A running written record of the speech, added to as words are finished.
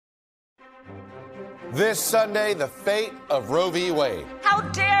This Sunday, the fate of Roe v. Wade. How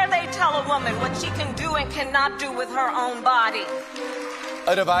dare they tell a woman what she can do and cannot do with her own body?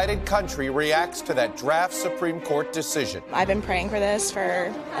 A divided country reacts to that draft Supreme Court decision. I've been praying for this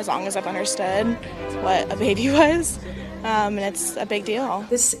for as long as I've understood what a baby was, and it's a big deal.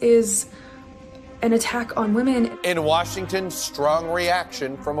 This is an attack on women. In Washington, strong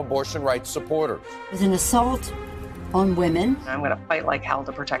reaction from abortion rights supporters. It's an assault on women. I'm going to fight like hell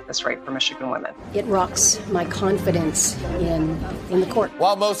to protect this right for Michigan women. It rocks my confidence in the court.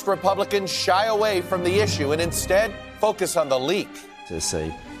 While most Republicans shy away from the issue and instead focus on the leak. It's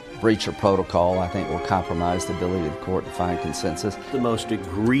a breach of protocol. I think will compromise the ability of the court to find consensus. The most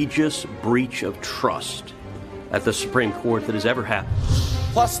egregious breach of trust at the Supreme Court that has ever happened.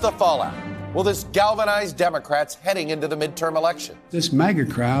 Plus the fallout. Will this galvanize Democrats heading into the midterm election? This MAGA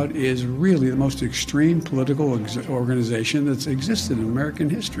crowd is really the most extreme political organization that's existed in American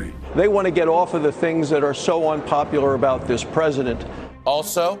history. They want to get off of the things that are so unpopular about this president.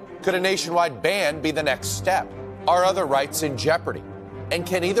 Also, could a nationwide ban be the next step? Are other rights in jeopardy? And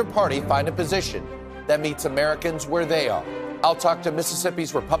can either party find a position that meets Americans where they are? I'll talk to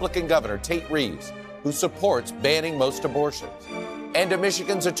Mississippi's Republican Governor Tate Reeves, who supports banning most abortions, and to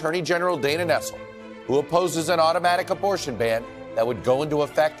Michigan's Attorney General Dana Nessel, who opposes an automatic abortion ban that would go into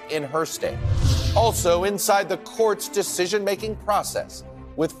effect in her state. Also, inside the court's decision-making process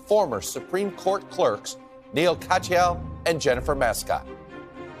with former Supreme Court clerks Neil Katyal and Jennifer Mascott.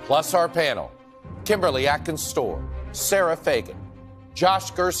 Plus our panel, Kimberly Atkins-Storr, Sarah Fagan,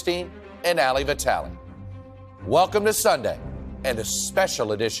 Josh Gerstein, and Ali Vitale. Welcome to Sunday and a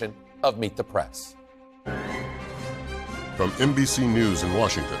special edition of Meet the Press. From NBC News in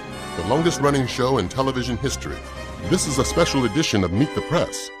Washington, the longest-running show in television history, this is a special edition of Meet the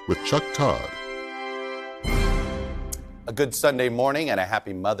Press with Chuck Todd. A good Sunday morning and a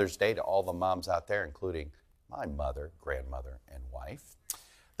happy Mother's Day to all the moms out there, including my mother, grandmother, and wife.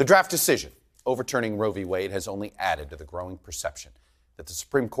 The draft decision overturning Roe v. Wade has only added to the growing perception that the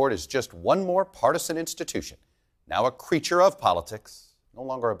Supreme Court is just one more partisan institution, now a creature of politics, no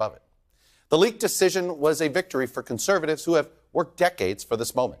longer above it. The leaked decision was a victory for conservatives who have worked decades for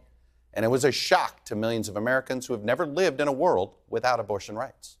this moment, and it was a shock to millions of Americans who have never lived in a world without abortion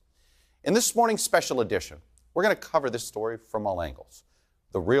rights. In this morning's special edition, we're going to cover this story from all angles: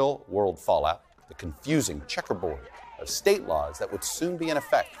 the real-world fallout, the confusing checkerboard of state laws that would soon be in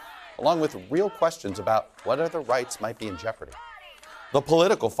effect, along with real questions about what other rights might be in jeopardy. The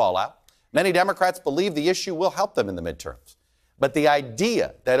political fallout. Many Democrats believe the issue will help them in the midterms. But the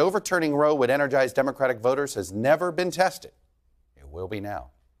idea that overturning Roe would energize Democratic voters has never been tested. It will be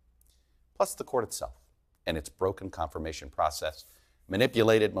now. Plus the court itself and its broken confirmation process,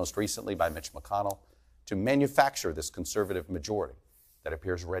 manipulated most recently by Mitch McConnell to manufacture this conservative majority that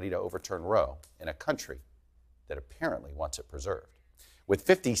appears ready to overturn Roe in a country that apparently wants it preserved. With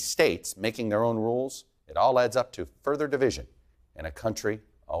 50 states making their own rules, it all adds up to further division in a country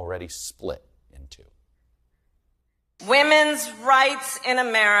already split in two. Women's rights in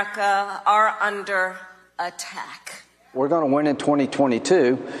America are under attack. We're going to win in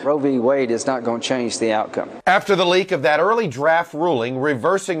 2022. Roe v. Wade is not going to change the outcome. After the leak of that early draft ruling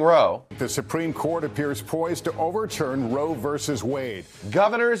reversing Roe, the Supreme Court appears poised to overturn Roe versus Wade.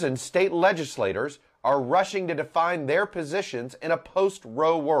 Governors and state legislators are rushing to define their positions in a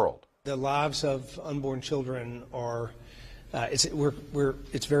post-Roe world. The lives of unborn children are,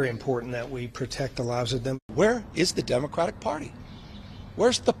 it's very important that we protect the lives of them. Where is the Democratic Party?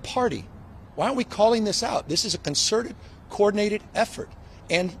 Where's the party? Why aren't we calling this out? This is a concerted, coordinated effort.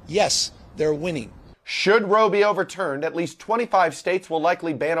 And yes, they're winning. Should Roe be overturned, at least 25 states will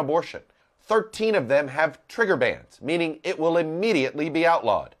likely ban abortion. 13 of them have trigger bans, meaning it will immediately be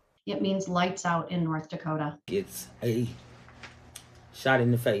outlawed. It means lights out in North Dakota. It's a shot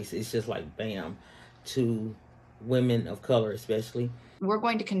in the face. It's just like bam to women of color, especially. We're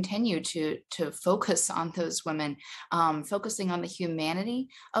going to continue to focus on those women, focusing on the humanity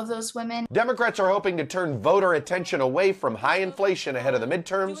of those women. Democrats are hoping to turn voter attention away from high inflation ahead of the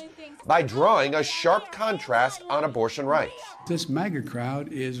midterms by drawing a sharp contrast on abortion rights. This MAGA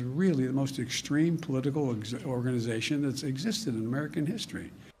crowd is really the most extreme political organization that's existed in American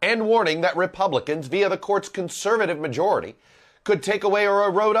history. And warning that Republicans, via the court's conservative majority, could take away or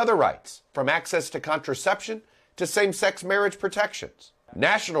erode other rights, from access to contraception to same-sex marriage protections.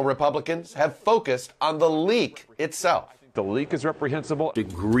 National Republicans have focused on the leak itself. The leak is reprehensible.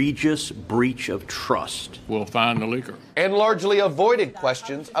 Egregious breach of trust. We'll find the leaker. And largely avoided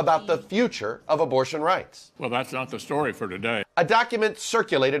questions about the future of abortion rights. Well, that's not the story for today. A document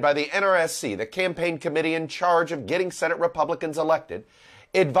circulated by the NRSC, the campaign committee in charge of getting Senate Republicans elected,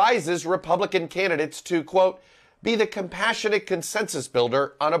 advises Republican candidates to, quote, be the compassionate consensus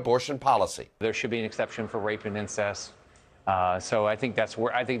builder on abortion policy. There should be an exception for rape and incest. So I think that's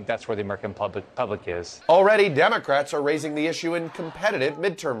where the American public is. Already, Democrats are raising the issue in competitive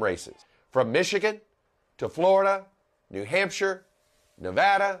midterm races, from Michigan to Florida, New Hampshire,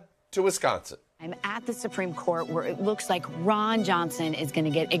 Nevada to Wisconsin. I'm at the Supreme Court where it looks like Ron Johnson is going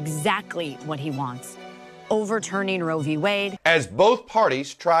to get exactly what he wants, overturning Roe v. Wade. As both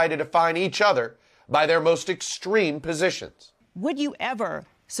parties try to define each other by their most extreme positions. Would you ever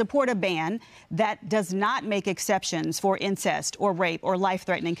support a ban that does not make exceptions for incest or rape or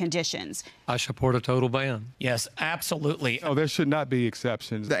life-threatening conditions? I support a total ban. Yes, absolutely. No, there should not be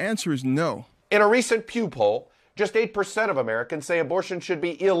exceptions. The answer is no. In a recent Pew poll, just 8% of Americans say abortion should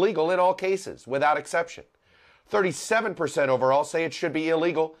be illegal in all cases, without exception. 37% overall say it should be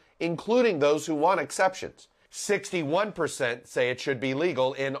illegal, including those who want exceptions. 61% say it should be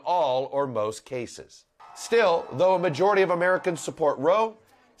legal in all or most cases. Still, though a majority of Americans support Roe,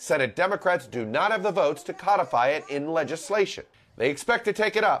 Senate Democrats do not have the votes to codify it in legislation. They expect to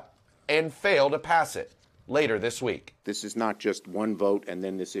take it up and fail to pass it later this week. This is not just one vote and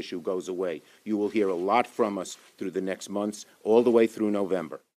then this issue goes away. You will hear a lot from us through the next months, all the way through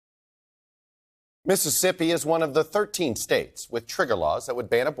November. Mississippi is one of the 13 states with trigger laws that would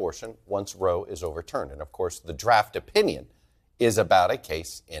ban abortion once Roe is overturned. And of course, the draft opinion is about a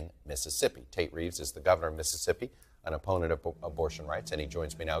case in Mississippi. Tate Reeves is the governor of Mississippi, an opponent of abortion rights, and he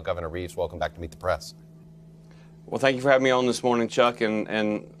joins me now. Governor Reeves, welcome back to Meet the Press. Well, thank you for having me on this morning, Chuck. And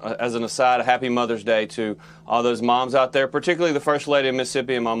as an aside, a happy Mother's Day to all those moms out there, particularly the First Lady of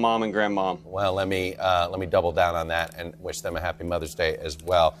Mississippi and my mom and grandmom. Well, let me double down on that and wish them a happy Mother's Day as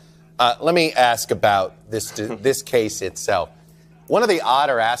well. Let me ask about this case itself. One of the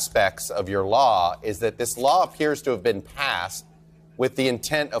odder aspects of your law is that this law appears to have been passed with the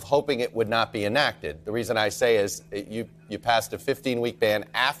intent of hoping it would not be enacted. The reason I say is you passed a 15-week ban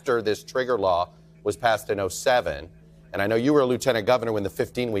after this trigger law was passed in 2007. And I know you were a lieutenant governor when the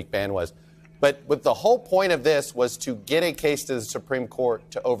 15-week ban was. But the whole point of this was to get a case to the Supreme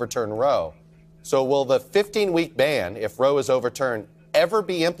Court to overturn Roe. So will the 15-week ban, if Roe is overturned, ever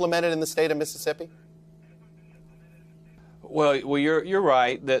be implemented in the state of Mississippi? Well, you're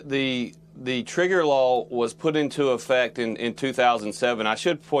right that the trigger law was put into effect in 2007. I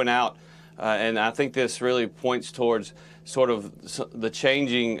should point out, and I think this really points towards sort of the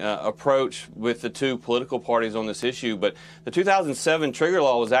changing approach with the two political parties on this issue, but the 2007 trigger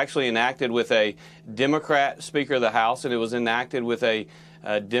law was actually enacted with a Democrat Speaker of the House, and it was enacted with a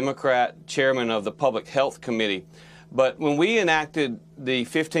Democrat chairman of the Public Health Committee. But when we enacted the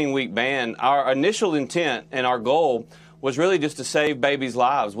 15-week ban, our initial intent and our goal was really just to save babies'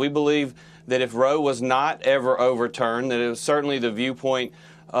 lives. We believe that if Roe was not ever overturned, that it was certainly the viewpoint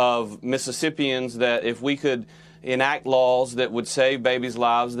of Mississippians that if we could enact laws that would save babies'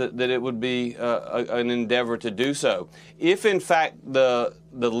 lives, that it would be an endeavor to do so. If, in fact, the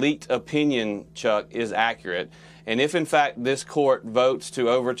leaked opinion, Chuck, is accurate, and if, in fact, this court votes to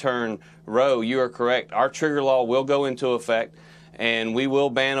overturn Roe, you are correct. Our trigger law will go into effect, and we will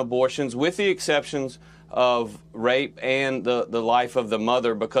ban abortions with the exceptions of rape and the life of the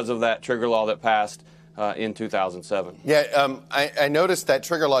mother because of that trigger law that passed in 2007. Yeah, I noticed that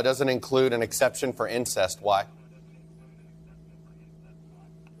trigger law doesn't include an exception for incest. Why?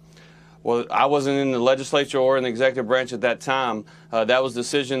 Well, I wasn't in the legislature or in the executive branch at that time. That was a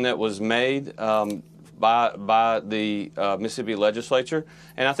decision that was made by the Mississippi legislature,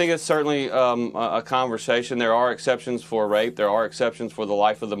 and I think it's certainly a conversation. There are exceptions for rape. There are exceptions for the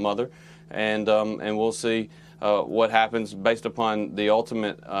life of the mother, and we'll see what happens based upon the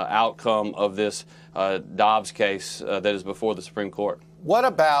ultimate outcome of this Dobbs case that is before the Supreme Court. What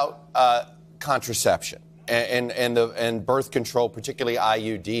about contraception and birth control, particularly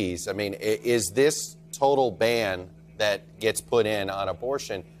IUDs? I mean, is this total ban that gets put in on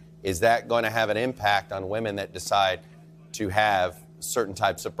abortion, is that going to have an impact on women that decide to have certain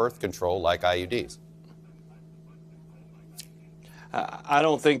types of birth control like IUDs? I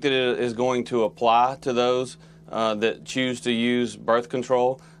don't think that it is going to apply to those that choose to use birth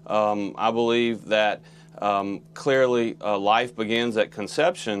control. I believe that clearly life begins at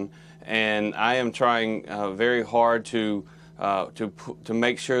conception, and I am trying very hard to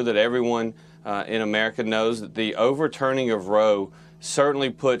make sure that everyone in America knows that the overturning of Roe certainly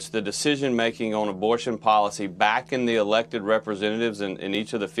puts the decision-making on abortion policy back in the elected representatives in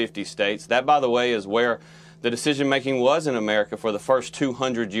each of the 50 states. That, by the way, is where the decision-making was in America for the first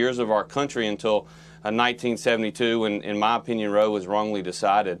 200 years of our country until 1972, when, in my opinion, Roe was wrongly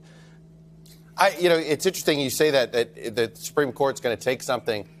decided. It's interesting you say that the Supreme Court's going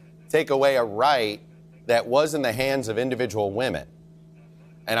to take away a right that was in the hands of individual women.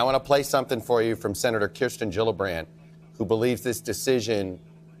 And I want to play something for you from Senator Kirsten Gillibrand, who believes this decision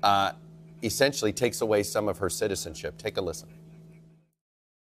essentially takes away some of her citizenship. Take a listen.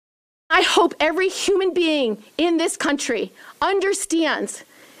 I hope every human being in this country understands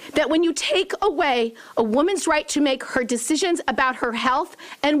that when you take away a woman's right to make her decisions about her health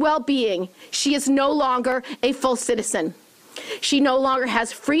and well-being, she is no longer a full citizen. She no longer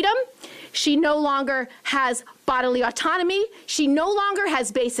has freedom. She no longer has bodily autonomy. She no longer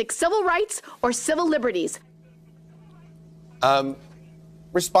has basic civil rights or civil liberties.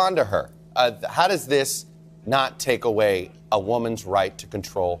 Respond to her. How does this not take away a woman's right to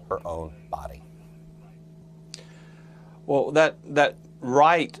control her own body? Well, that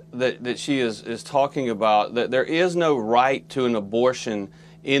right that she is talking about, that there is no right to an abortion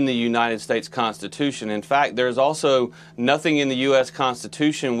in the United States Constitution. In fact, there's also nothing in the U.S.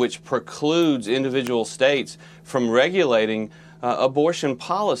 Constitution which precludes individual states from regulating abortion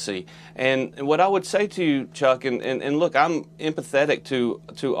policy. And what I would say to you, Chuck, and look, I'm empathetic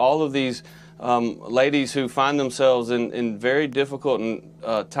to all of these ladies who find themselves in very difficult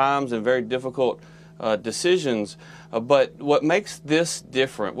times and very difficult decisions. But what makes this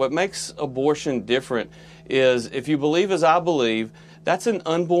different, what makes abortion different, is if you believe as I believe, that's an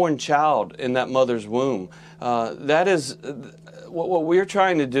unborn child in that mother's womb. That is what we're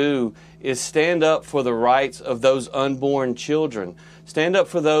trying to do, is stand up for the rights of those unborn children. Stand up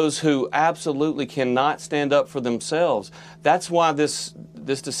for those who absolutely cannot stand up for themselves. That's why this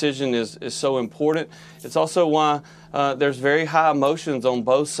decision is so important. It's also why there's very high emotions on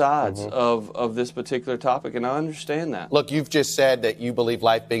both sides of this particular topic, and I understand that. Look, you've just said that you believe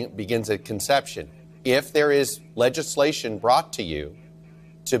life begins at conception. If there is legislation brought to you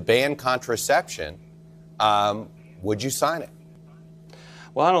to ban contraception, would you sign it?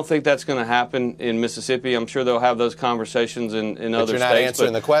 Well, I don't think that's going to happen in Mississippi. I'm sure they'll have those conversations in other states. But you're not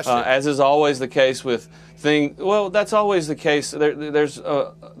answering the question. As is always the case with things, well, that's always the case.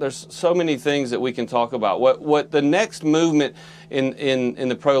 There's so many things that we can talk about. What the next movement in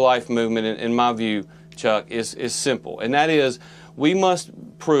the pro-life movement, in my view, Chuck, is simple, and that is we must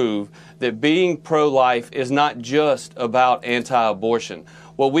prove that being pro-life is not just about anti-abortion.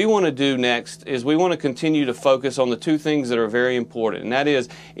 What we want to do next is we want to continue to focus on the two things that are very important, and that is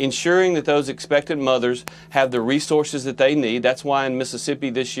ensuring that those expectant mothers have the resources that they need. That's why in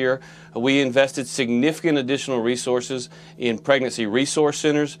Mississippi this year we invested significant additional resources in pregnancy resource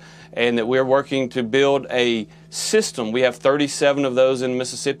centers, and that we're working to build a system. We have 37 of those in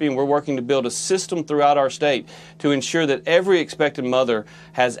Mississippi, and we're working to build a system throughout our state to ensure that every expectant mother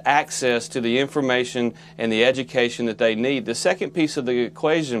has access to the information and the education that they need. The second piece of the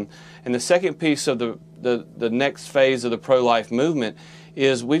equation, and the second piece of the next phase of the pro-life movement,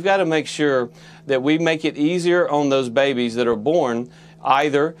 is we've got to make sure that we make it easier on those babies that are born,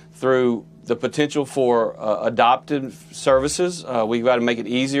 either through the potential for adoptive services. We've got to make it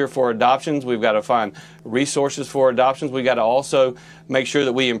easier for adoptions. We've got to find resources for adoptions. We've got to also make sure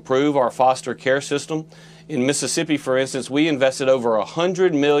that we improve our foster care system. In Mississippi, for instance, we invested over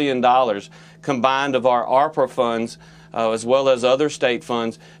 $100 million combined of our ARPA funds as well as other state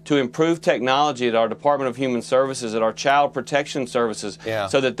funds to improve technology at our Department of Human Services, at our Child Protection Services,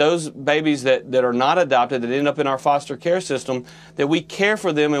 so that those babies that are not adopted, that end up in our foster care system, that we care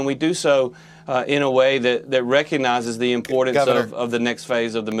for them, and we do so in a way that recognizes the importance of the next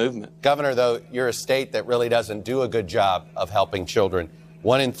phase of the movement. Governor, though, you're a state that really doesn't do a good job of helping children.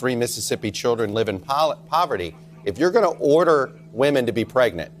 1 in 3 Mississippi children live in poverty. If you're going to order women to be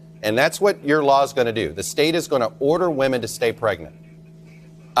pregnant, and that's what your law is going to do, the state is going to order women to stay pregnant.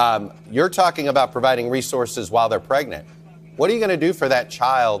 You're talking about providing resources while they're pregnant. What are you going to do for that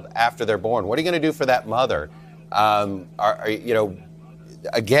child after they're born? What are you going to do for that mother? Again,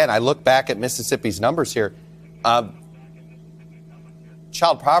 I look back at Mississippi's numbers here.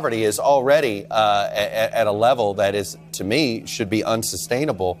 Child poverty is already at a level that is, to me, should be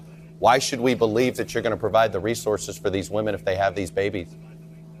unsustainable. Why should we believe that you're going to provide the resources for these women if they have these babies?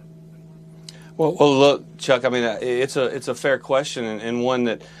 Well, look, Chuck, I mean, it's a fair question, and one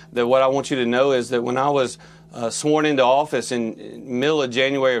that what I want you to know is that when I was sworn into office in middle of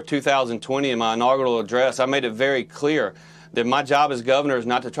January of 2020 in my inaugural address, I made it very clear that my job as governor is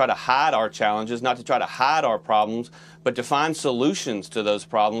not to try to hide our challenges, not to try to hide our problems, but to find solutions to those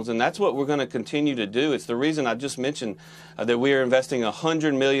problems. And that's what we're going to continue to do. It's the reason I just mentioned that we are investing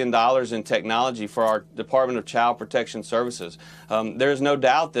 $100 million in technology for our Department of Child Protection Services. There is no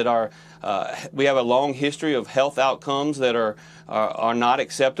doubt that we have a long history of health outcomes that are not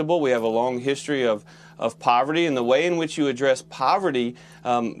acceptable. We have a long history of poverty, and the way in which you address poverty,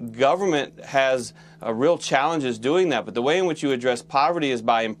 government has real challenges doing that, but the way in which you address poverty is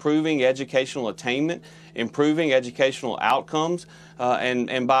by improving educational attainment, improving educational outcomes,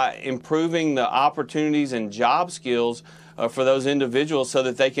 and by improving the opportunities and job skills for those individuals so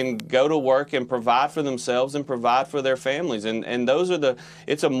that they can go to work and provide for themselves and provide for their families. And those are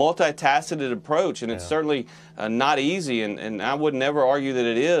it's a multifaceted approach, and it's certainly not easy, and I would never argue that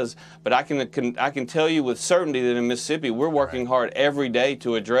it is, but I can tell you with certainty that in Mississippi we're working hard every day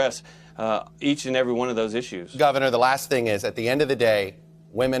to address each and every one of those issues. Governor, the last thing is, at the end of the day,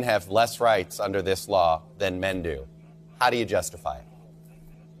 women have less rights under this law than men do. How do you justify it?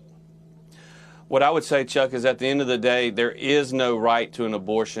 What I would say, Chuck, is at the end of the day, there is no right to an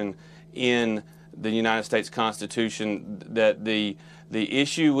abortion in the United States Constitution. That the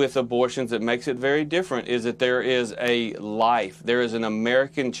issue with abortions that makes it very different is that there is a life. There is an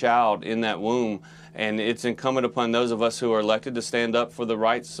American child in that womb, and it's incumbent upon those of us who are elected to stand up for the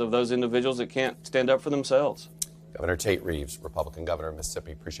rights of those individuals that can't stand up for themselves. Governor Tate Reeves, Republican governor of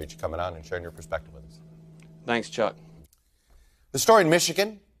Mississippi, appreciate you coming on and sharing your perspective with us. Thanks, Chuck. The story in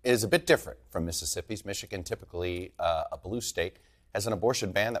Michigan is a bit different from Mississippi's. Michigan, typically a blue state, has an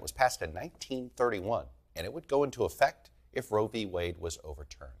abortion ban that was passed in 1931, and it would go into effect if Roe v. Wade was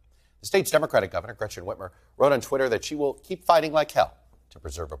overturned. The state's Democratic governor, Gretchen Whitmer, wrote on Twitter that she will keep fighting like hell to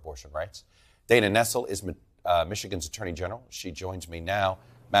preserve abortion rights. Dana Nessel is Michigan's Attorney General. She joins me now.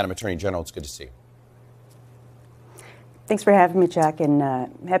 Madam Attorney General, it's good to see you. Thanks for having me, Chuck, and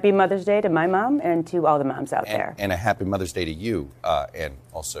happy Mother's Day to my mom and to all the moms out there. And a happy Mother's Day to you and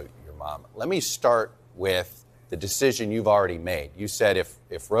also your mom. Let me start with the decision you've already made. You said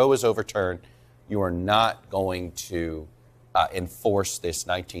if Roe is overturned, you are not going to enforce this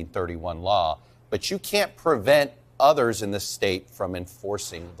 1931 law, but you can't prevent others in the state from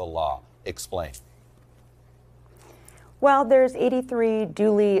enforcing the law. Explain. Well, there's 83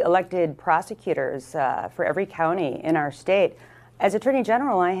 duly elected prosecutors for every county in our state. As Attorney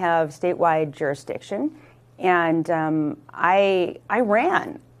General, I have statewide jurisdiction, and I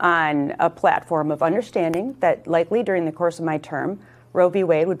ran on a platform of understanding that likely during the course of my term, Roe v.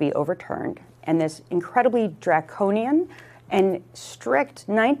 Wade would be overturned, and this incredibly draconian and strict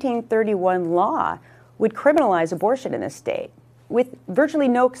 1931 law would criminalize abortion in this state with virtually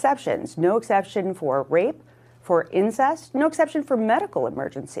no exceptions, no exception for rape, for incest, no exception for medical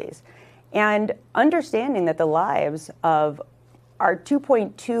emergencies. And understanding that the lives of our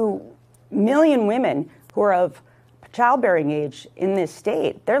 2.2 million women who are of childbearing age in this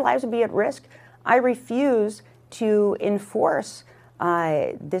state, their lives would be at risk. I refuse to enforce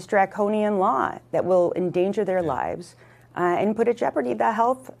this draconian law that will endanger their lives and put at jeopardy the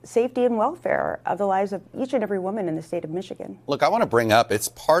health, safety, and welfare of the lives of each and every woman in the state of Michigan. Look, I want to bring up, it's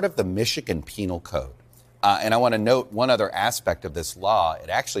part of the Michigan Penal Code. And I want to note one other aspect of this law. It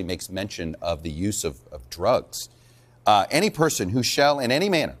actually makes mention of the use of drugs. Any person who shall in any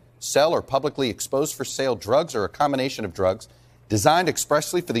manner sell or publicly expose for sale drugs or a combination of drugs designed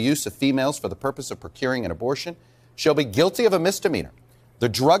expressly for the use of females for the purpose of procuring an abortion shall be guilty of a misdemeanor. The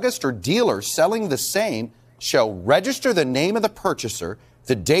druggist or dealer selling the same shall register the name of the purchaser,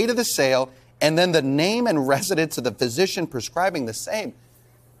 the date of the sale, and then the name and residence of the physician prescribing the same.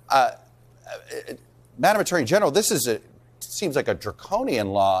 Madam Attorney General, this seems like a draconian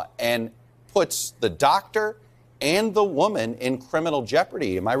law and puts the doctor and the woman in criminal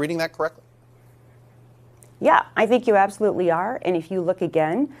jeopardy. Am I reading that correctly? Yeah, I think you absolutely are. And if you look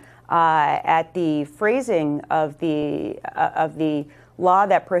again at the phrasing of the law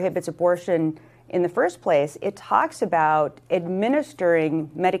that prohibits abortion in the first place, it talks about administering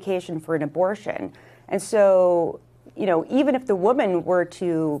medication for an abortion. And so, you know, even if the woman were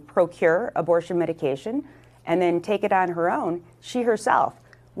to procure abortion medication and then take it on her own, she herself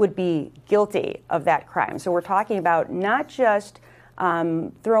would be guilty of that crime. So we're talking about not just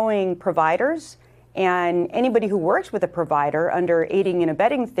throwing providers and anybody who works with a provider under aiding and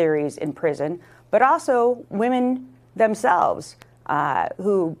abetting theories in prison, but also women themselves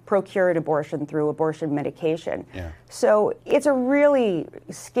who procured abortion through abortion medication. Yeah. So it's a really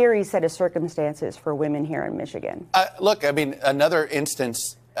scary set of circumstances for women here in Michigan. Look, I mean, another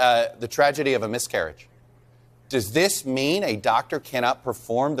instance, the tragedy of a miscarriage. Does this mean a doctor cannot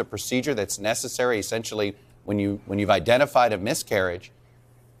perform the procedure that's necessary, essentially, when you've identified a miscarriage,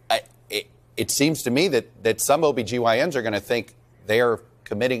 it seems to me that some OBGYNs are going to think they are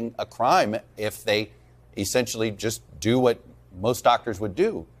committing a crime if they essentially just do what most doctors would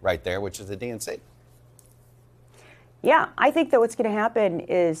do right there, which is the D&C. Yeah, I think that what's going to happen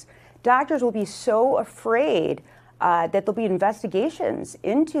is doctors will be so afraid that there'll be investigations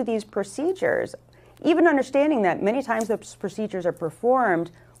into these procedures, even understanding that many times those procedures are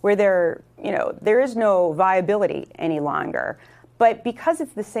performed where there is no viability any longer. But because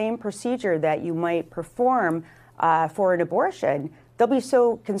it's the same procedure that you might perform for an abortion, they'll be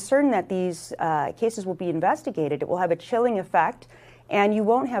so concerned that these cases will be investigated. It will have a chilling effect, and you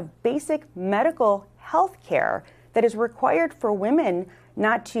won't have basic medical health care that is required for women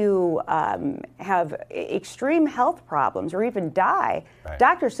not to have extreme health problems or even die. Right.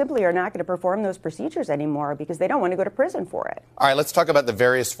 Doctors simply are not going to perform those procedures anymore because they don't want to go to prison for it. All right, let's talk about the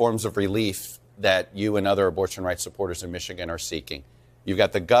various forms of relief that you and other abortion rights supporters in Michigan are seeking. You've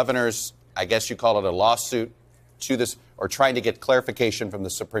got the governor's, I guess you call it a lawsuit to this, or trying to get clarification from the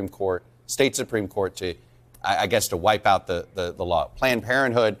Supreme Court, state Supreme Court, to, I guess, to wipe out the law. Planned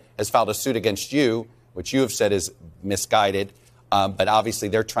Parenthood has filed a suit against you, which you have said is misguided, but obviously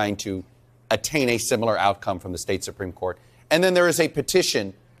they're trying to attain a similar outcome from the state Supreme Court. And then there is a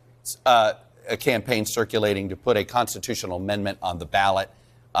petition, a campaign circulating to put a constitutional amendment on the ballot.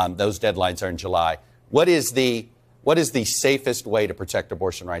 Those deadlines are in July. What is the safest way to protect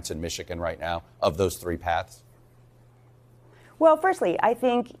abortion rights in Michigan right now of those three paths? Well, firstly, I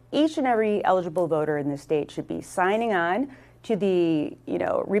think each and every eligible voter in the state should be signing on to the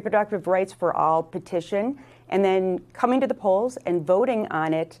Reproductive Rights for All petition and then coming to the polls and voting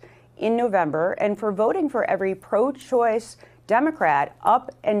on it in November, and for voting for every pro-choice Democrat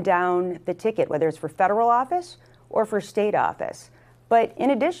up and down the ticket, whether it's for federal office or for state office. But in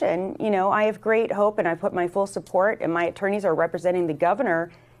addition, I have great hope, and I put my full support, and my attorneys are representing the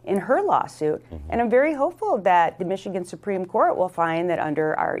governor in her lawsuit. Mm-hmm. And I'm very hopeful that the Michigan Supreme Court will find that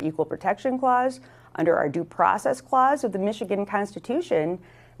under our Equal Protection Clause, under our Due Process Clause of the Michigan Constitution,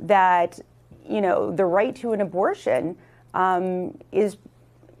 that, the right to an abortion is,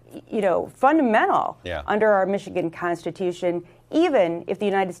 fundamental under our Michigan Constitution, even if the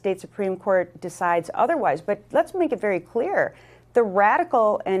United States Supreme Court decides otherwise. But let's make it very clear. The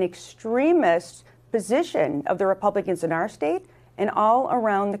radical and extremist position of the Republicans in our state and all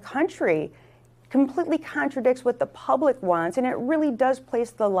around the country completely contradicts what the public wants, and it really does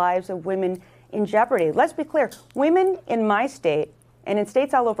place the lives of women in jeopardy. Let's be clear. Women in my state and in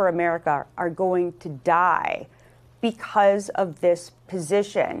states all over America are going to die because of this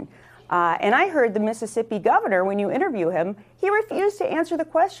position. And I heard the Mississippi governor, when you interview him, he refused to answer the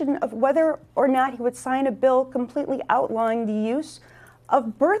question of whether or not he would sign a bill completely outlawing the use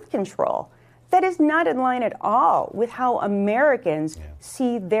of birth control. That is not in line at all with how Americans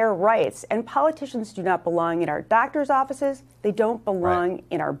see their rights. And politicians do not belong in our doctors' offices. They don't belong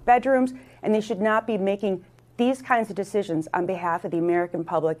in our bedrooms. And they should not be making these kinds of decisions on behalf of the American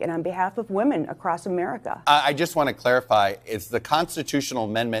public and on behalf of women across America. I just want to clarify, is the constitutional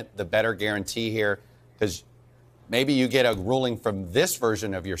amendment the better guarantee here? Because maybe you get a ruling from this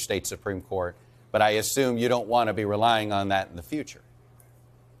version of your state Supreme Court, but I assume you don't want to be relying on that in the future.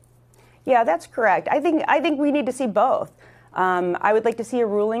 Yeah, that's correct. I think we need to see both. I would like to see a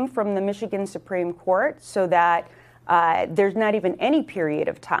ruling from the Michigan Supreme Court so that there's not even any period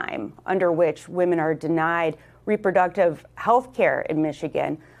of time under which women are denied reproductive health care in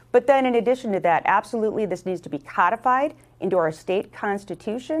Michigan. But then in addition to that, absolutely, this needs to be codified into our state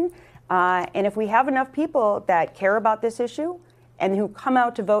constitution. And if we have enough people that care about this issue and who come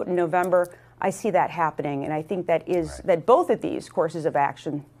out to vote in November, I see that happening. And I think that that both of these courses of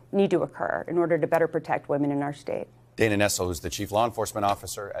action need to occur in order to better protect women in our state. Dana Nessel, who's the chief law enforcement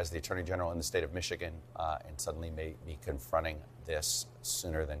officer as the attorney general in the state of Michigan, and suddenly may be confronting this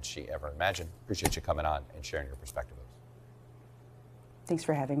sooner than she ever imagined. Appreciate you coming on and sharing your perspective with us. Thanks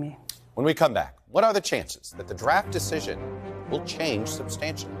for having me. When we come back, what are the chances that the draft decision will change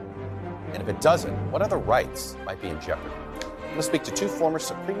substantially? And if it doesn't, what other rights might be in jeopardy? I'm going to speak to two former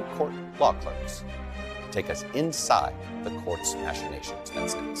Supreme Court law clerks to take us inside the court's machinations.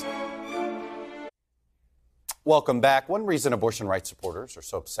 That's next. Welcome back. One reason abortion rights supporters are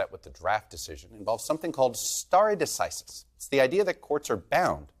so upset with the draft decision involves something called stare decisis. It's the idea that courts are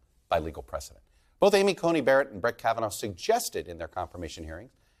bound by legal precedent. Both Amy Coney Barrett and Brett Kavanaugh suggested in their confirmation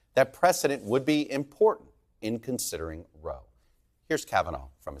hearings that precedent would be important in considering Roe. Here's Kavanaugh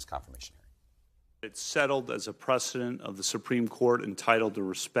from his confirmation hearing. It's settled as a precedent of the Supreme Court entitled to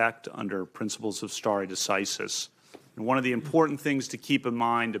respect under principles of stare decisis. And one of the important things to keep in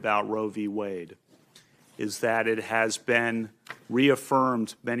mind about Roe v. Wade is that it has been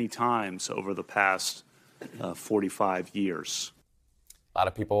reaffirmed many times over the past 45 years. A lot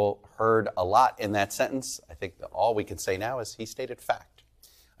of people heard a lot in that sentence. I think that all we can say now is he stated fact.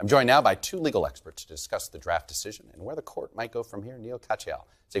 I'm joined now by two legal experts to discuss the draft decision and where the court might go from here. Neil Katyal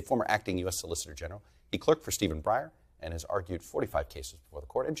is a former acting U.S. Solicitor General. He clerked for Stephen Breyer and has argued 45 cases before the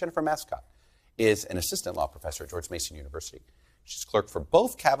court. And Jennifer Mascott is an assistant law professor at George Mason University. She's clerked for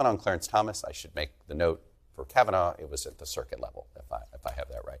both Kavanaugh and Clarence Thomas. I should make the note for Kavanaugh, it was at the circuit level, if I have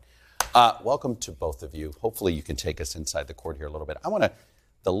that right. Welcome to both of you. Hopefully you can take us inside the court here a little bit.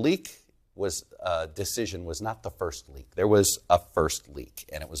 The leak decision was not the first leak. There was a first leak,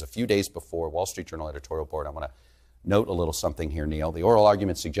 and it was a few days before Wall Street Journal editorial board. I want to note a little something here, Neil. The oral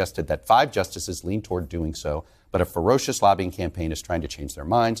argument suggested that 5 justices lean toward doing so, but a ferocious lobbying campaign is trying to change their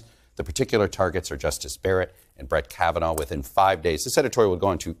minds. The particular targets are Justice Barrett and Brett Kavanaugh. Within 5 days, this editorial would go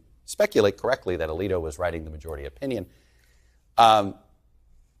on to speculate correctly that Alito was writing the majority opinion.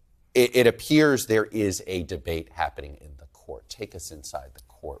 It appears there is a debate happening in the court. Take us inside the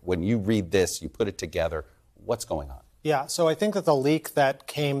court. When you read this, you put it together, what's going on? Yeah, so I think that the leak that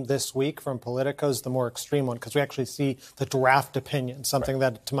came this week from Politico is the more extreme one because we actually see the draft opinion, something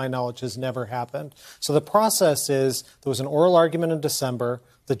that, to my knowledge, has never happened. So the process is there was an oral argument in December.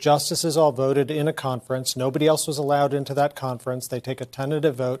 The justices all voted in a conference. Nobody else was allowed into that conference. They take a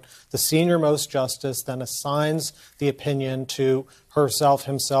tentative vote. The senior-most justice then assigns the opinion to herself,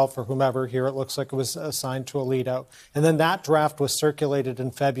 himself, or whomever. Here it looks like it was assigned to Alito. And then that draft was circulated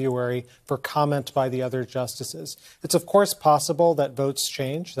in February for comment by the other justices. It's, of course, possible that votes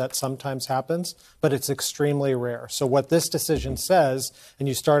change. That sometimes happens, but it's extremely rare. So what this decision says, and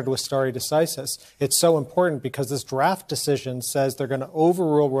you started with stare decisis, it's so important because this draft decision says they're going to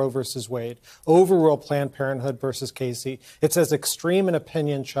overrule Roe versus Wade, overrule Planned Parenthood versus Casey. It's as extreme an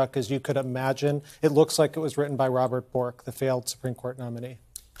opinion, Chuck, as you could imagine. It looks like it was written by Robert Bork, the failed Supreme Court nominee.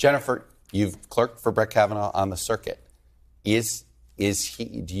 Jennifer, you've clerked for Brett Kavanaugh on the circuit. Do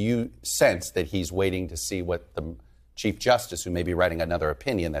you sense that he's waiting to see what the Chief Justice, who may be writing another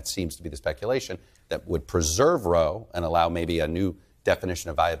opinion, that seems to be the speculation, that would preserve Roe and allow maybe a new definition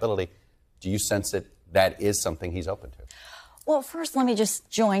of viability? Do you sense that that is something he's open to? Well, first, let me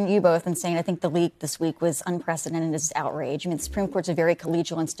just join you both in saying I think the leak this week was unprecedented. It's outrage. I mean, the Supreme Court's a very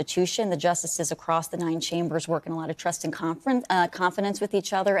collegial institution. The justices across the 9 chambers work in a lot of trust and confidence with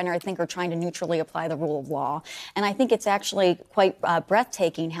each other and I think are trying to neutrally apply the rule of law. And I think it's actually quite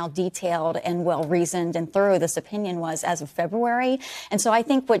breathtaking how detailed and well-reasoned and thorough this opinion was as of February. And so I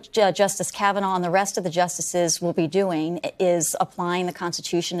think what Justice Kavanaugh and the rest of the justices will be doing is applying the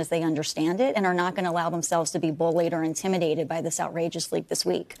Constitution as they understand it and are not going to allow themselves to be bullied or intimidated by this outrageous leak this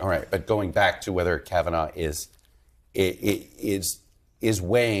week. All right, but going back to whether Kavanaugh is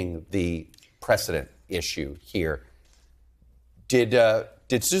weighing the precedent issue here, did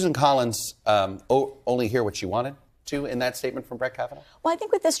Susan Collins only hear what she wanted to in that statement from Brett Kavanaugh? Well, I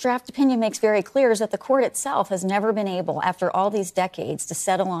think what this draft opinion makes very clear is that the court itself has never been able, after all these decades, to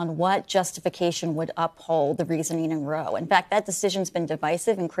settle on what justification would uphold the reasoning in Roe. In fact, that decision's been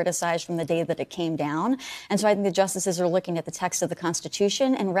divisive and criticized from the day that it came down. And so I think the justices are looking at the text of the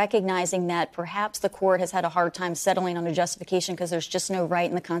Constitution and recognizing that perhaps the court has had a hard time settling on a justification because there's just no right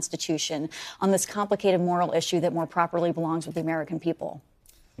in the Constitution on this complicated moral issue that more properly belongs with the American people.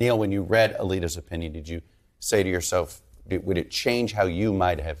 Neil, when you read Alito's opinion, did you say to yourself, would it change how you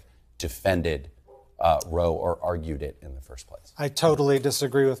might have defended Roe or argued it in the first place? I totally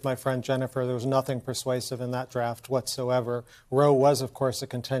disagree with my friend Jennifer. There was nothing persuasive in that draft whatsoever. Roe was, of course, a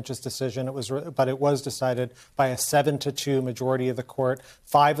contentious decision. But it was decided by a 7-2 majority of the court.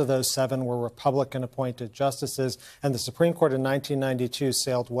 5 of those 7 were Republican-appointed justices. And the Supreme Court in 1992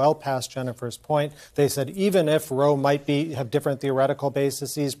 sailed well past Jennifer's point. They said even if Roe might have different theoretical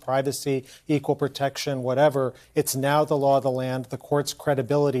bases, privacy, equal protection, whatever, it's now the law of the land. The court's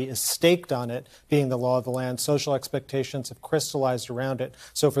credibility is staked on it being the law of the land. Social expectations have crystallized around it.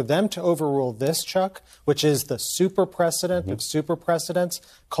 So for them to overrule this, Chuck, which is the super precedent of super precedents,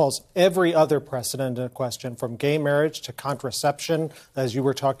 calls every other precedent into question, from gay marriage to contraception, as you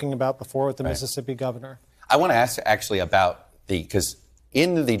were talking about before with the Mississippi governor. I want to ask actually about because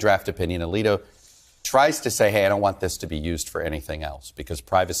in the draft opinion, Alito tries to say, hey, I don't want this to be used for anything else because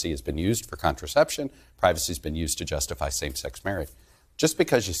privacy has been used for contraception. Privacy has been used to justify same-sex marriage. Just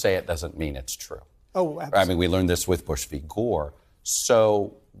because you say it doesn't mean it's true. Oh, absolutely. I mean, we learned this with Bush v. Gore.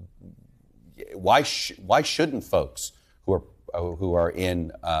 So why shouldn't folks who are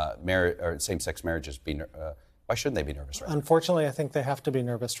in marriage or same-sex marriages be Why shouldn't they be nervous right now? Unfortunately, I think they have to be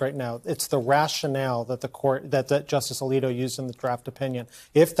nervous right now. It's the rationale that the court, that Justice Alito used in the draft opinion.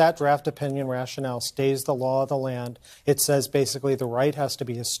 If that draft opinion rationale stays the law of the land, it says basically the right has to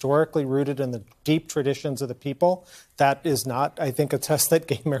be historically rooted in the deep traditions of the people. That is not, I think, a test that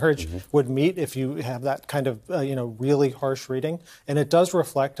gay marriage would meet if you have that kind of, really harsh reading. And it does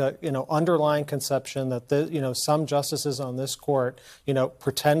reflect a, underlying conception that some justices on this court,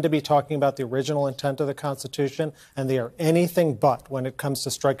 pretend to be talking about the original intent of the Constitution, and they are anything but when it comes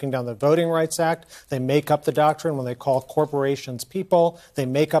to striking down the Voting Rights Act. They make up the doctrine when they call corporations people. They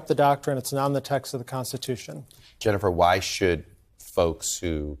make up the doctrine. It's not in the text of the Constitution. Jennifer, why should folks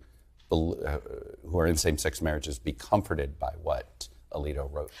who are in same-sex marriages be comforted by what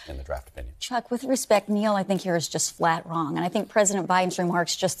Alito wrote in the draft opinion? Chuck, with respect, Neil, I think here is just flat wrong. And I think President Biden's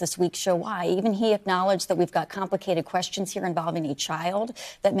remarks just this week show why. Even he acknowledged that we've got complicated questions here involving a child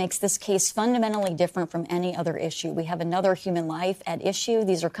that makes this case fundamentally different from any other issue. We have another human life at issue.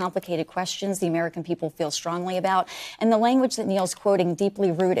 These are complicated questions the American people feel strongly about. And the language that Neil's quoting,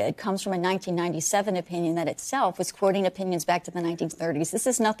 deeply rooted, comes from a 1997 opinion that itself was quoting opinions back to the 1930s. This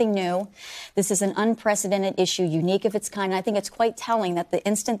is nothing new. This is an unprecedented issue, unique of its kind. And I think it's quite telling that the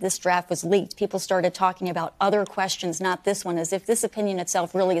instant this draft was leaked, people started talking about other questions, not this one, as if this opinion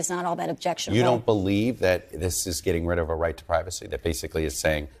itself really is not all that objectionable. You don't believe that this is getting rid of a right to privacy, that basically is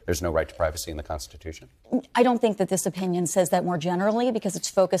saying there's no right to privacy in the Constitution? I don't think that this opinion says that more generally, because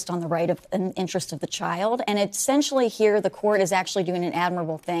it's focused on the right of and interest of the child. And essentially here, the court is actually doing an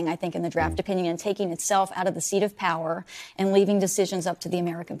admirable thing, I think, in the draft opinion, and taking itself out of the seat of power and leaving decisions up to the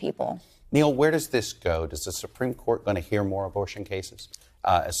American people. Neil, where does this go? Does the Supreme Court going to hear more abortion cases,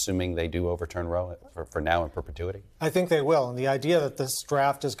 assuming they do overturn Roe for now in perpetuity? I think they will. And the idea that this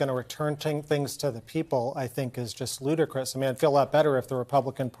draft is going to return things to the people, I think, is just ludicrous. I mean, I'd feel a lot better if the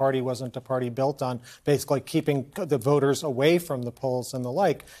Republican Party wasn't a party built on basically keeping the voters away from the polls and the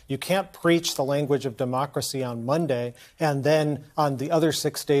like. You can't preach the language of democracy on Monday and then on the other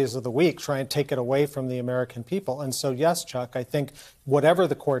 6 days of the week try and take it away from the American people. And so, yes, Chuck, I think whatever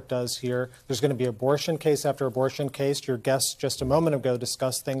the court does here, there's going to be abortion case after abortion case. Your guests just a moment ago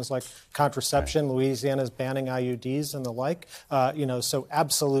discussed things like contraception. Right. Louisiana's banning IUDs and the like. So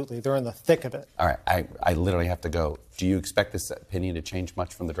absolutely, they're in the thick of it. All right, I literally have to go. Do you expect this opinion to change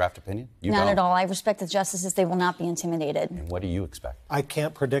much from the draft opinion? Not at all. I respect the justices. They will not be intimidated. And what do you expect? I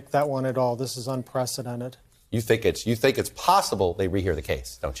can't predict that one at all. This is unprecedented. You think it's possible they rehear the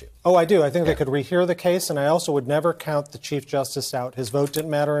case, don't you? Oh, I do. I think they could rehear the case, and I also would never count the Chief Justice out. His vote didn't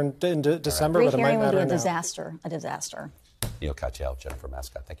matter in December, but it might matter now. Rehearing would be a disaster. Neil Katyal, Jennifer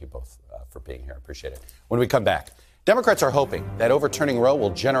Mascott, thank you both for being here. I appreciate it. When we come back, Democrats are hoping that overturning Roe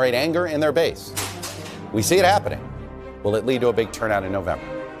will generate anger in their base. We see it happening. Will it lead to a big turnout in November?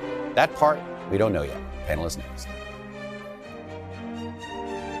 That part, we don't know yet. Panel is next.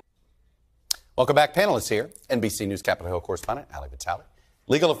 Welcome back, panelists here. NBC News Capitol Hill correspondent Ali Vitale,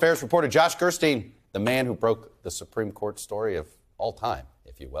 legal affairs reporter Josh Gerstein, the man who broke the Supreme Court story of all time,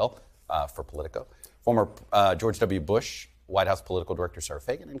 if you will, for Politico, former George W. Bush White House political director Sarah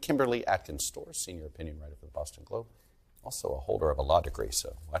Fagan, and Kimberly Atkins-Storrs, senior opinion writer for the Boston Globe, also a holder of a law degree,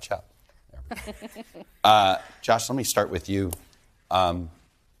 so watch out. Josh, let me start with you.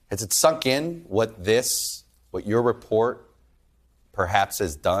 Has it sunk in what your report perhaps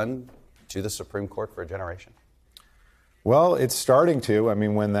has done to the Supreme Court for a generation? Well, it's starting to. I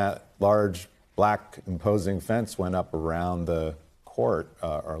mean, when that large black imposing fence went up around the court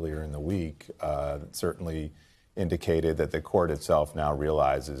earlier in the week, it certainly indicated that the court itself now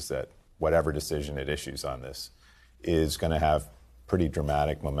realizes that whatever decision it issues on this is going to have pretty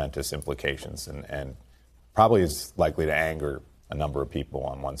dramatic, momentous implications, and probably is likely to anger a number of people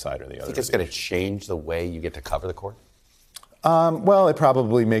on one side or the other. Do you think it's going to change the way you get to cover the court? Well, it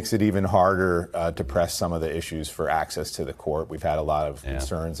probably makes it even harder to press some of the issues for access to the court. We've had a lot of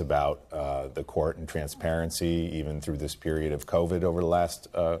concerns about the court and transparency, even through this period of COVID over the last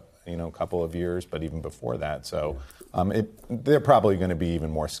couple of years, but even before that. So they're probably going to be even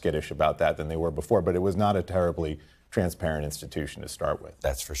more skittish about that than they were before. But it was not a terribly transparent institution to start with.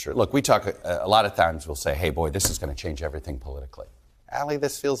 That's for sure. Look, we talk a lot of times. We'll say, "Hey, boy, this is going to change everything politically." Ali,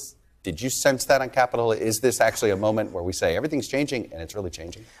 this feels. Did you sense that on Capitol? Is this actually a moment where we say everything's changing and it's really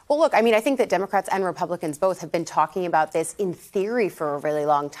changing? Well, look, I mean, I think that Democrats and Republicans both have been talking about this in theory for a really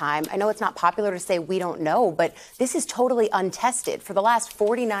long time. I know it's not popular to say we don't know, but this is totally untested. For the last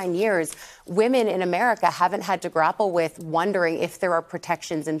 49 years, women in America haven't had to grapple with wondering if there are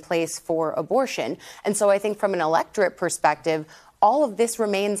protections in place for abortion. And so I think from an electorate perspective, all of this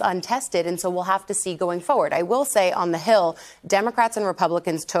remains untested, and so we'll have to see going forward. I will say on the Hill, Democrats and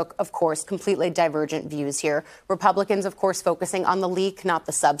Republicans took, of course, completely divergent views here. Republicans, of course, focusing on the leak, not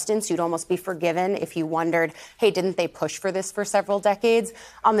the substance. You'd almost be forgiven if you wondered, hey, didn't they push for this for several decades?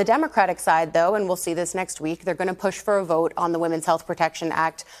 On the Democratic side, though, and we'll see this next week, they're going to push for a vote on the Women's Health Protection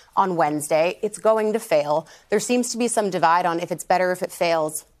Act on Wednesday. It's going to fail. There seems to be some divide on if it's better if it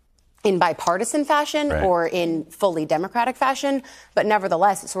fails in bipartisan fashion or in fully Democratic fashion. But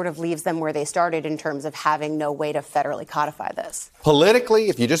nevertheless, it sort of leaves them where they started in terms of having no way to federally codify this. Politically,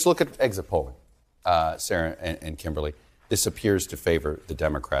 if you just look at exit polling, Sarah and Kimberly, this appears to favor the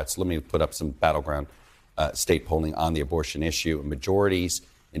Democrats. Let me put up some battleground state polling on the abortion issue. Majorities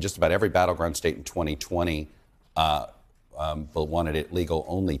in just about every battleground state in 2020 wanted it legal.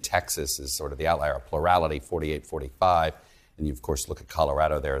 Only Texas is sort of the outlier. A plurality, 48-45. And you, of course, look at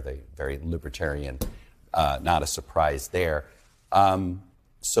Colorado there, the very libertarian, not a surprise there.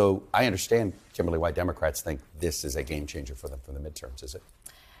 So I understand, Kimberly, why Democrats think this is a game changer for them for the midterms, is it?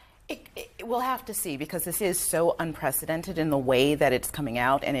 We'll have to see, because this is so unprecedented in the way that it's coming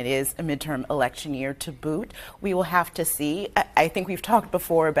out, and it is a midterm election year to boot. We will have to see. I think we've talked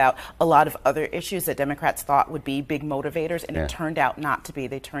before about a lot of other issues that Democrats thought would be big motivators, and it turned out not to be.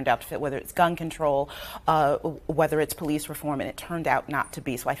 They turned out to fit, whether it's gun control, whether it's police reform, and it turned out not to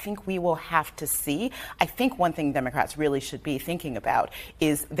be. So I think we will have to see. I think one thing Democrats really should be thinking about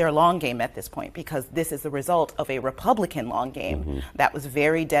is their long game at this point, because this is the result of a Republican long game that was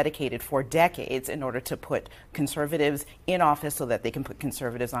very dedicated for decades in order to put conservatives in office so that they can put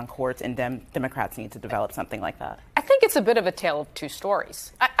conservatives on courts, and Democrats need to develop something like that. I think it's a bit of a tale of two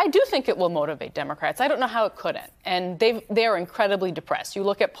stories. I do think it will motivate Democrats. I don't know how it couldn't. And they are incredibly depressed. You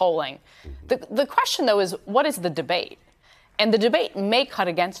look at polling. The question, though, is what is the debate? And the debate may cut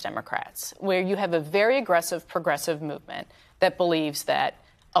against Democrats, where you have a very aggressive, progressive movement that believes that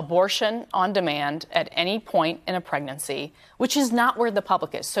abortion on demand at any point in a pregnancy, which is not where the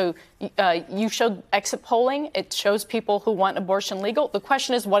public is. So you showed exit polling. It shows people who want abortion legal. The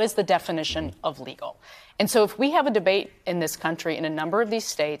question is, what is the definition of legal? And so if we have a debate in this country in a number of these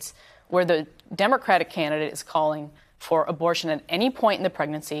states where the Democratic candidate is calling for abortion at any point in the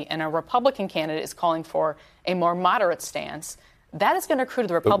pregnancy and a Republican candidate is calling for a more moderate stance, that is going to accrue to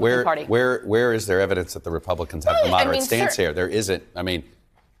the Republican Party. Where is there evidence that the Republicans have the moderate stance here? There isn't. I mean,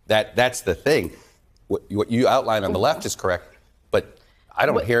 that's the thing. What you outline on the left is correct, but I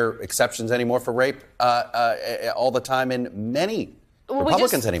don't hear exceptions anymore for rape all the time in many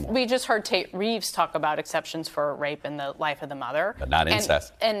Republicans anymore. We just heard Tate Reeves talk about exceptions for rape in the life of the mother. But not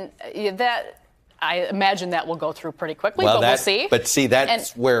incest. And that, I imagine that will go through pretty quickly, but we'll see. But see,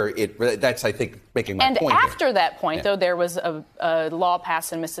 that's that's, I think, making my point. And after that point, though, there was a law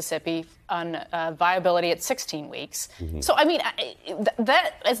passed in Mississippi on viability at 16 weeks. So, I mean,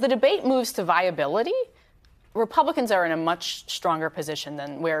 that as the debate moves to viability, Republicans are in a much stronger position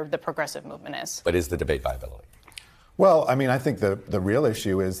than where the progressive movement is. But is the debate viability? Well, I mean, I think the real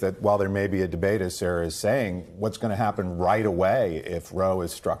issue is that while there may be a debate, as Sarah is saying, what's going to happen right away if Roe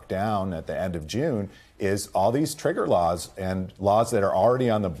is struck down at the end of June is all these trigger laws and laws that are already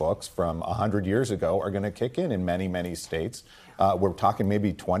on the books from 100 years ago are going to kick in many, many states. We're talking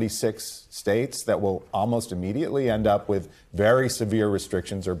maybe 26 states that will almost immediately end up with very severe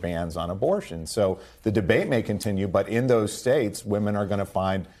restrictions or bans on abortion. So the debate may continue, but in those states, women are going to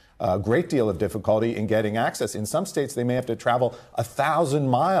find a great deal of difficulty in getting access. In some states, they may have to travel 1,000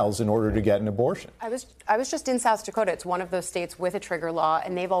 miles in order to get an abortion. I was just in South Dakota. It's one of those states with a trigger law,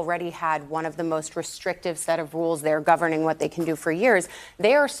 and they've already had one of the most restrictive set of rules there governing what they can do for years.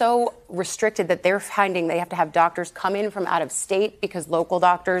 They are so restricted that they're finding they have to have doctors come in from out of state because local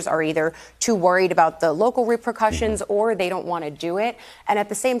doctors are either too worried about the local repercussions or they don't want to do it. And at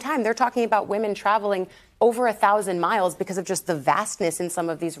the same time, they're talking about women traveling over 1,000 miles because of just the vastness in some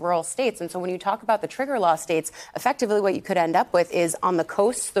of these rural states. And so when you talk about the trigger law states, effectively what you could end up with is on the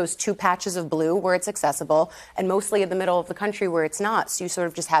coast, those two patches of blue where it's accessible, and mostly in the middle of the country where it's not. So you sort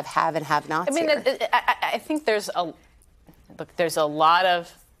of just have and have-nots. I mean, I think there's a lot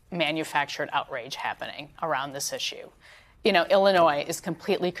of manufactured outrage happening around this issue. You know, Illinois is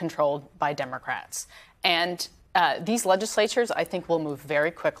completely controlled by Democrats. And these legislatures, I think, will move very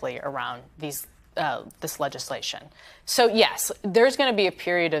quickly around this legislation. So, yes, there's going to be a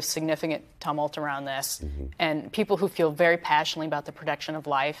period of significant tumult around this, and people who feel very passionately about the protection of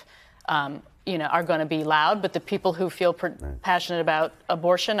life, are going to be loud, but the people who feel passionate about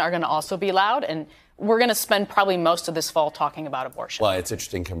abortion are going to also be loud, and we're going to spend probably most of this fall talking about abortion. Well, it's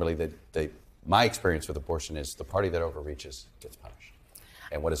interesting, Kimberly, that my experience with abortion is the party that overreaches gets punished.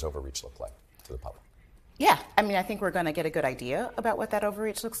 And what does overreach look like to the public? Yeah, I mean, I think we're going to get a good idea about what that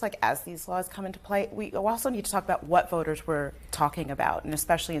overreach looks like as these laws come into play. We also need to talk about what voters we're talking about, and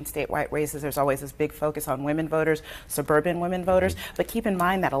especially in statewide races, there's always this big focus on women voters, suburban women voters, but keep in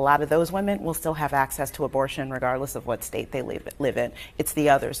mind that a lot of those women will still have access to abortion regardless of what state they live in. It's the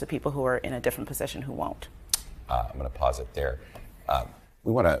others, the people who are in a different position who won't. I'm going to pause it there.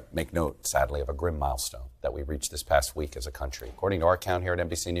 We want to make note, sadly, of a grim milestone that we reached this past week as a country. According to our count here at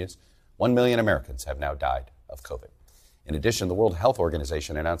NBC News, 1 million Americans have now died of COVID. In addition, the World Health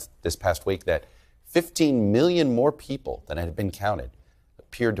Organization announced this past week that 15 million more people than had been counted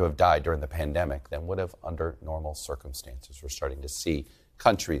appeared to have died during the pandemic than would have under normal circumstances. We're starting to see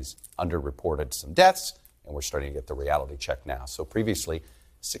countries underreported some deaths, and we're starting to get the reality check now. So previously,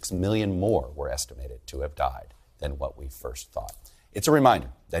 6 million more were estimated to have died than what we first thought. It's a reminder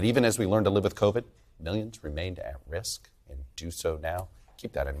that even as we learn to live with COVID, millions remained at risk and do so now.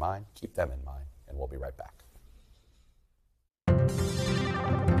 Keep that in mind, keep them in mind, and we'll be right back.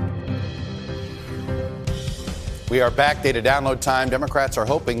 We are back. Data download time. Democrats are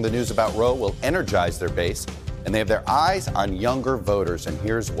hoping the news about Roe will energize their base, and they have their eyes on younger voters, and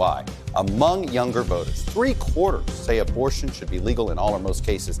here's why. Among younger voters, 3/4 say abortion should be legal in all or most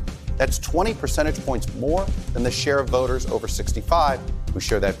cases. That's 20 percentage points more than the share of voters over 65 who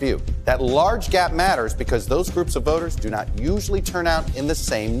share that view. That large gap matters because those groups of voters do not usually turn out in the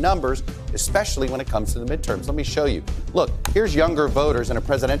same numbers, especially when it comes to the midterms. Let me show you. Look, here's younger voters in a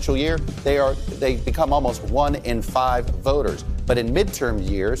presidential year. They become almost 1 in 5 voters. But in midterm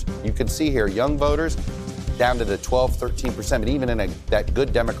years, you can see here young voters down to the 12, 13%. But even in that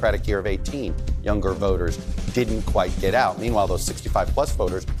good Democratic year of 18, younger voters didn't quite get out. Meanwhile, those 65-plus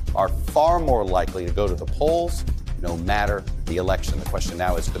voters are far more likely to go to the polls no matter the election. The question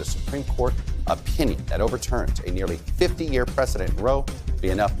now is, could a Supreme Court opinion that overturns a nearly 50-year precedent in Roe be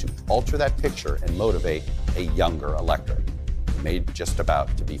enough to alter that picture and motivate a younger electorate? We may just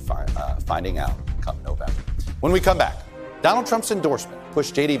about to be finding out come November. When we come back, Donald Trump's endorsement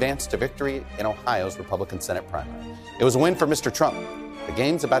pushed J.D. Vance to victory in Ohio's Republican Senate primary. It was a win for Mr. Trump. The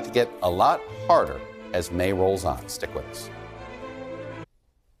game's about to get a lot harder as May rolls on. Stick with us.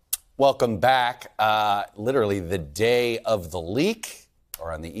 Welcome back. Literally the day of the leak,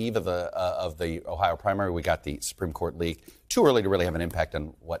 or on the eve of the Ohio primary, we got the Supreme Court leak. Too early to really have an impact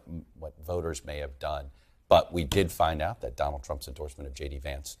on what voters may have done. But we did find out that Donald Trump's endorsement of J.D.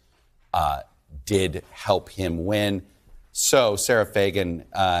 Vance did help him win. So, Sarah Fagan,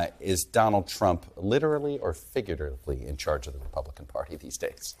 is Donald Trump literally or figuratively in charge of the Republican Party these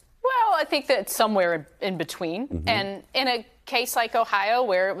days? Well, I think that it's somewhere in between. Mm-hmm. And in a case like Ohio,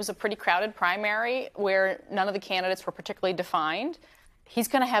 where it was a pretty crowded primary, where none of the candidates were particularly defined, he's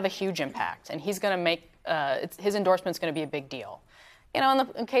going to have a huge impact. And he's going to make his endorsement is going to be a big deal. You know,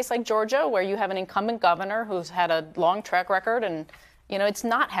 in a case like Georgia, where you have an incumbent governor who's had a long track record and, you know, it's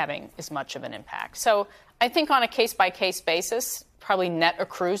not having as much of an impact. So I think on a case-by-case basis, probably net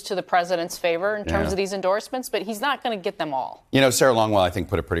accrues to the president's favor in terms of these endorsements, but he's not going to get them all. You know, Sarah Longwell, I think,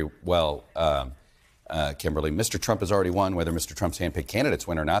 put it pretty well, Kimberly. Mr. Trump has already won. Whether Mr. Trump's handpicked candidates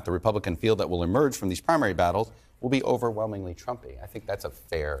win or not, the Republican field that will emerge from these primary battles will be overwhelmingly Trumpy. I think that's a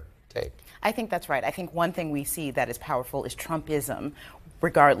fair take. I think that's right. I think one thing we see that is powerful is Trumpism,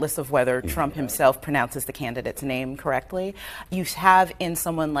 regardless of whether Trump himself pronounces the candidate's name correctly. You have in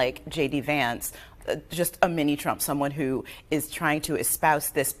someone like J.D. Vance just a mini Trump, someone who is trying to espouse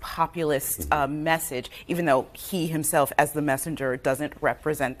this populist message, even though he himself, as the messenger, doesn't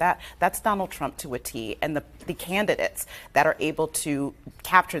represent that. That's Donald Trump to a T. And the candidates that are able to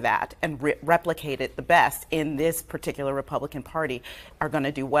capture that and replicate it the best in this particular Republican Party are going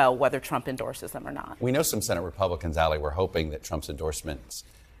to do well, whether Trump endorses them or not. We know some Senate Republicans, Allie, were hoping that Trump's endorsements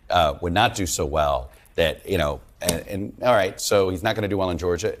would not do so well. That, you know, and all right, so he's not going to do well in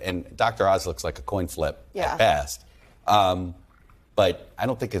Georgia, and Dr. Oz looks like a coin flip at best. But I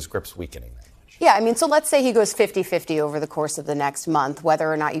don't think his grip's weakening that much. Yeah, I mean, so let's say he goes 50-50 over the course of the next month.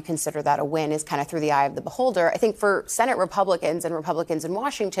 Whether or not you consider that a win is kind of through the eye of the beholder. I think for Senate Republicans and Republicans in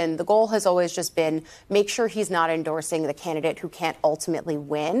Washington, the goal has always just been make sure he's not endorsing the candidate who can't ultimately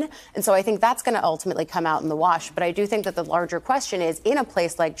win. And so I think that's going to ultimately come out in the wash. But I do think that the larger question is, in a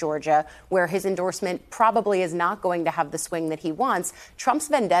place like Georgia, where his endorsement probably is not going to have the swing that he wants, Trump's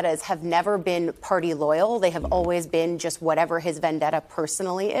vendettas have never been party loyal. They have always been just whatever his vendetta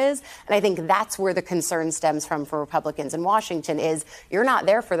personally is. And I think that's where the concern stems from for Republicans in Washington is you're not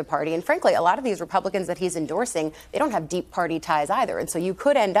there for the party. And frankly, a lot of these Republicans that he's endorsing, they don't have deep party ties either. And so you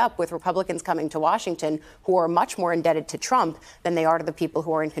could end up with Republicans coming to Washington who are much more indebted to Trump than they are to the people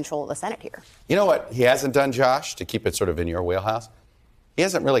who are in control of the Senate here. You know what he hasn't done, Josh, to keep it sort of in your wheelhouse? He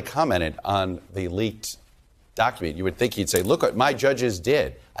hasn't really commented on the leaked document. You would think he'd say, look what my judges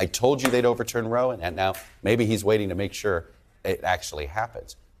did. I told you they'd overturn Roe, and now maybe he's waiting to make sure it actually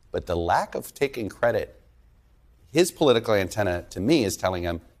happens. But the lack of taking credit, his political antenna to me is telling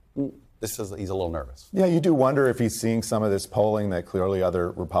him he's a little nervous. Yeah, you do wonder if he's seeing some of this polling that clearly other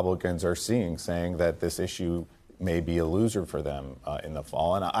Republicans are seeing, saying that this issue may be a loser for them in the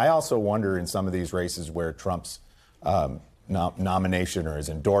fall. And I also wonder in some of these races where Trump's nomination or his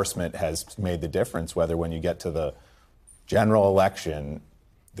endorsement has made the difference, whether when you get to the general election,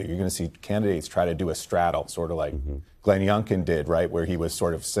 that you're going to see candidates try to do a straddle, sort of like Glenn Youngkin did, right, where he was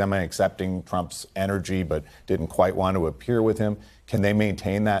sort of semi-accepting Trump's energy but didn't quite want to appear with him. Can they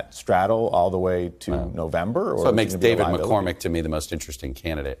maintain that straddle all the way to November? Or so it makes David McCormick, to me, the most interesting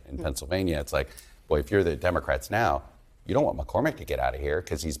candidate in Pennsylvania. It's like, boy, if you're the Democrats now, you don't want McCormick to get out of here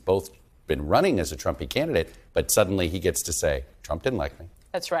because he's both been running as a Trumpy candidate, but suddenly he gets to say, Trump didn't like me.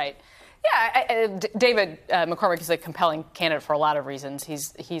 That's right. Yeah, David McCormick is a compelling candidate for a lot of reasons.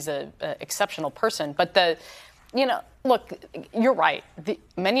 He's an exceptional person. But look, you're right.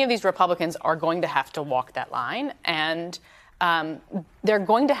 Many of these Republicans are going to have to walk that line, and they're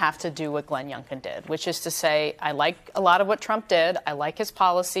going to have to do what Glenn Youngkin did, which is to say, I like a lot of what Trump did. I like his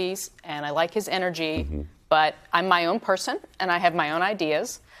policies, and I like his energy, but I'm my own person, and I have my own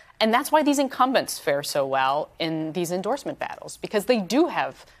ideas. And that's why these incumbents fare so well in these endorsement battles, because they do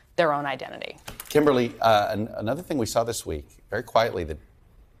have their own identity. Kimberly, another thing we saw this week, very quietly, that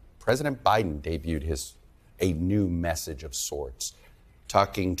President Biden debuted a new message of sorts,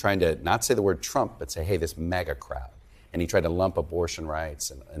 trying to not say the word Trump, but say, hey, this MAGA crowd. And he tried to lump abortion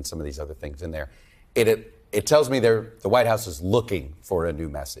rights and some of these other things in there. It tells me the White House is looking for a new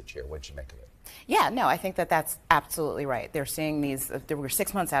message here. What'd you make of it? Yeah, no, I think that's absolutely right. They're seeing these, we're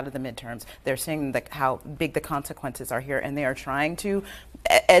 6 months out of the midterms. They're seeing how big the consequences are here, and they are trying to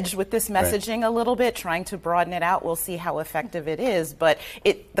edge with this messaging a little bit, trying to broaden it out. We'll see how effective it is, but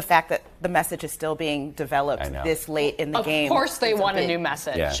the fact that the message is still being developed this late in the game. Of course they want a new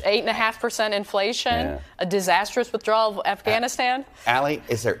message. 8.5% inflation, a disastrous withdrawal of Afghanistan. Allie,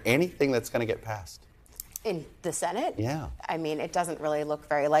 is there anything that's going to get passed? In the Senate? Yeah. I mean, it doesn't really look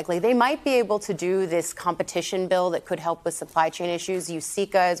very likely. They might be able to do this competition bill that could help with supply chain issues.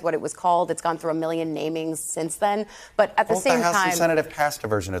 USICA is what it was called. It's gone through 1 million namings since then. But at the same time... Both the House and Senate have passed a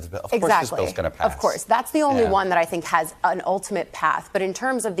version of the bill. Of course this bill's going to pass. Of course. That's the only one that I think has an ultimate path. But in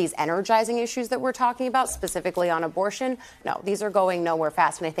terms of these energizing issues that we're talking about, specifically on abortion, no, these are going nowhere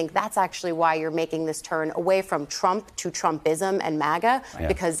fast. And I think that's actually why you're making this turn away from Trump to Trumpism and MAGA,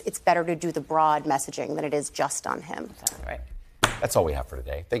 because it's better to do the broad messaging than it is just on him. Right. That's all we have for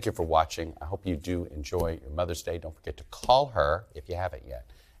today. Thank you for watching. I hope you do enjoy your Mother's Day. Don't forget to call her if you haven't yet.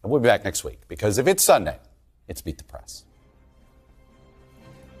 And we'll be back next week because if it's Sunday, it's Beat the Press.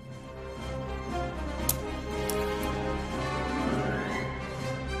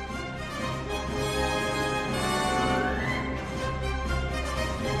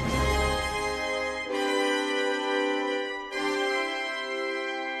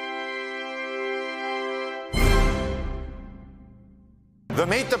 The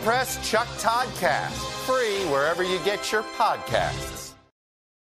Meet the Press Chuck Todd Cast, free wherever you get your podcasts.